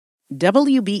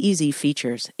WBEZ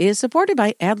Features is supported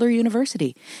by Adler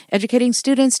University, educating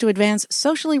students to advance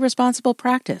socially responsible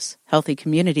practice, healthy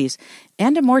communities,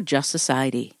 and a more just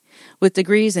society. With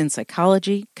degrees in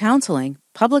psychology, counseling,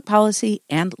 public policy,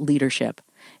 and leadership.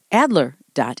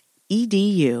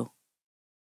 Adler.edu.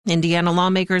 Indiana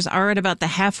lawmakers are at about the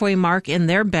halfway mark in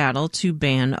their battle to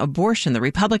ban abortion. The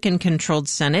Republican-controlled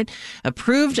Senate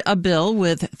approved a bill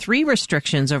with 3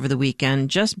 restrictions over the weekend,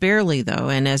 just barely, though.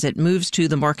 And as it moves to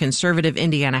the more conservative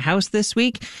Indiana House this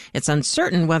week, it's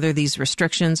uncertain whether these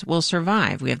restrictions will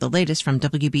survive. We have the latest from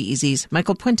WBEZ's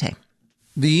Michael Puente.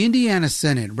 The Indiana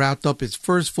Senate wrapped up its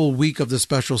first full week of the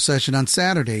special session on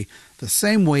Saturday, the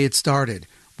same way it started,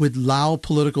 with loud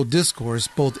political discourse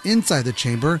both inside the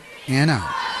chamber and out.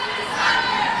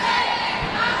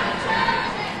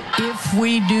 If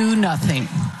we do nothing,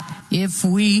 if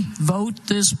we vote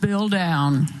this bill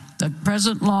down, the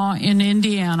present law in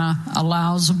Indiana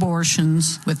allows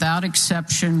abortions without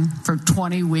exception for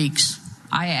 20 weeks.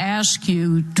 I ask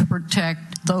you to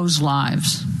protect those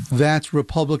lives. That's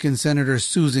Republican Senator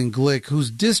Susan Glick,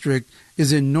 whose district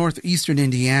is in northeastern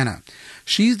Indiana.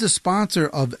 She's the sponsor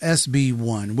of SB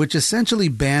 1, which essentially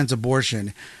bans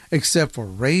abortion, except for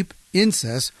rape,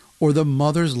 incest, or the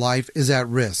mother's life is at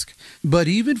risk. But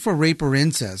even for rape or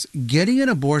incest, getting an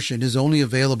abortion is only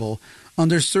available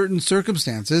under certain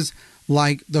circumstances,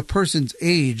 like the person's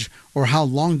age or how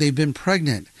long they've been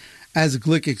pregnant. As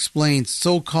Glick explains,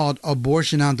 so-called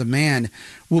abortion on demand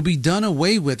will be done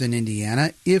away with in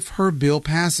Indiana if her bill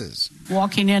passes.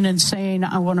 Walking in and saying,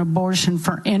 I want abortion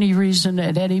for any reason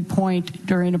at any point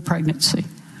during a pregnancy.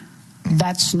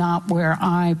 That's not where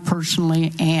I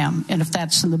personally am. And if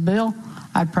that's in the bill,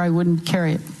 I probably wouldn't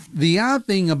carry it. The odd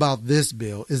thing about this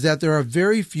bill is that there are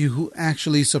very few who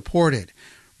actually support it.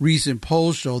 Recent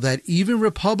polls show that even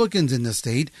Republicans in the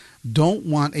state don't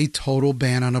want a total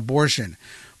ban on abortion.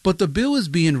 But the bill is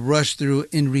being rushed through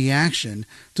in reaction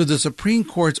to the Supreme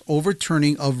Court's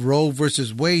overturning of Roe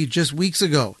v. Wade just weeks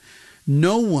ago.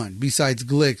 No one besides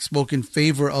Glick spoke in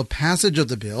favor of passage of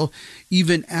the bill,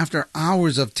 even after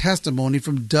hours of testimony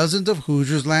from dozens of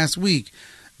Hoosiers last week.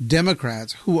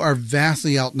 Democrats, who are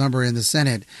vastly outnumbered in the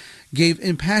Senate, gave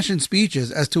impassioned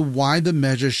speeches as to why the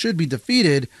measure should be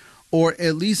defeated or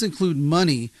at least include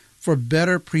money for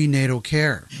better prenatal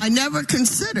care. I never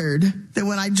considered that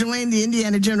when I joined the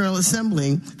Indiana General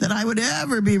Assembly that I would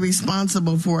ever be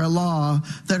responsible for a law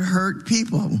that hurt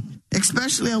people,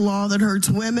 especially a law that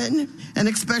hurts women, and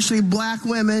especially black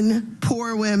women,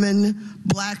 poor women,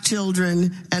 black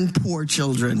children, and poor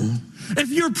children. If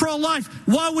you're pro-life,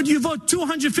 why would you vote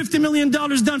 $250 million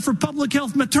done for public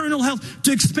health, maternal health,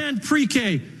 to expand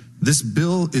pre-K? This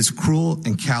bill is cruel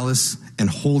and callous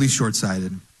and wholly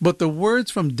short-sighted. But the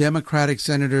words from Democratic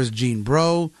Senators Gene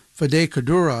Breaux, Fede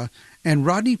Kadura, and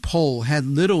Rodney Pohl had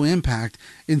little impact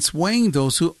in swaying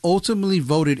those who ultimately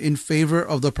voted in favor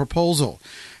of the proposal.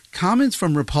 Comments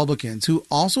from Republicans who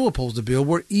also opposed the bill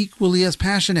were equally as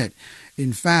passionate.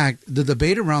 In fact, the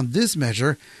debate around this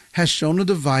measure has shown a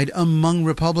divide among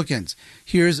Republicans.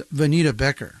 Here's Vanita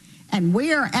Becker. And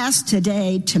we are asked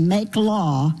today to make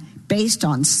law based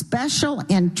on special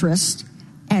interest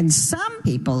and some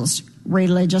people's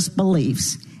religious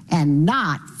beliefs and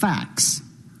not facts.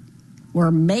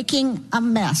 We're making a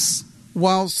mess.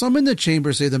 While some in the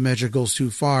chamber say the measure goes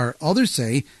too far, others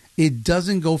say it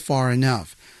doesn't go far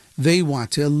enough. They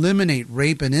want to eliminate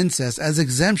rape and incest as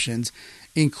exemptions,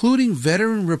 including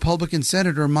veteran Republican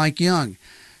Senator Mike Young.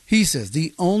 He says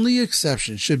the only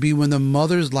exception should be when the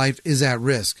mother's life is at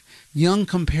risk. Young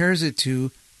compares it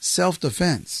to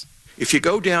self-defense. If you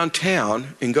go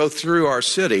downtown and go through our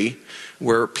city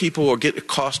where people will get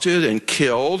accosted and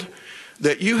killed,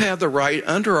 that you have the right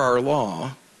under our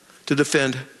law to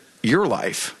defend your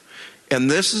life. And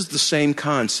this is the same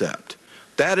concept.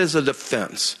 That is a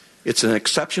defense. It's an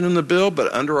exception in the bill,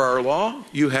 but under our law,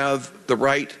 you have the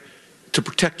right to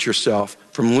protect yourself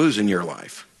from losing your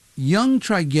life. Young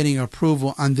tried getting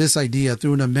approval on this idea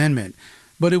through an amendment,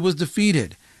 but it was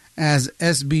defeated. As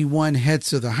SB 1 heads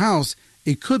to the House,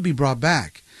 it could be brought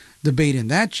back. Debate in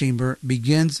that chamber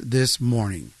begins this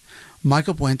morning.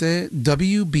 Michael Puente,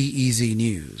 WBEZ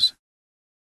News.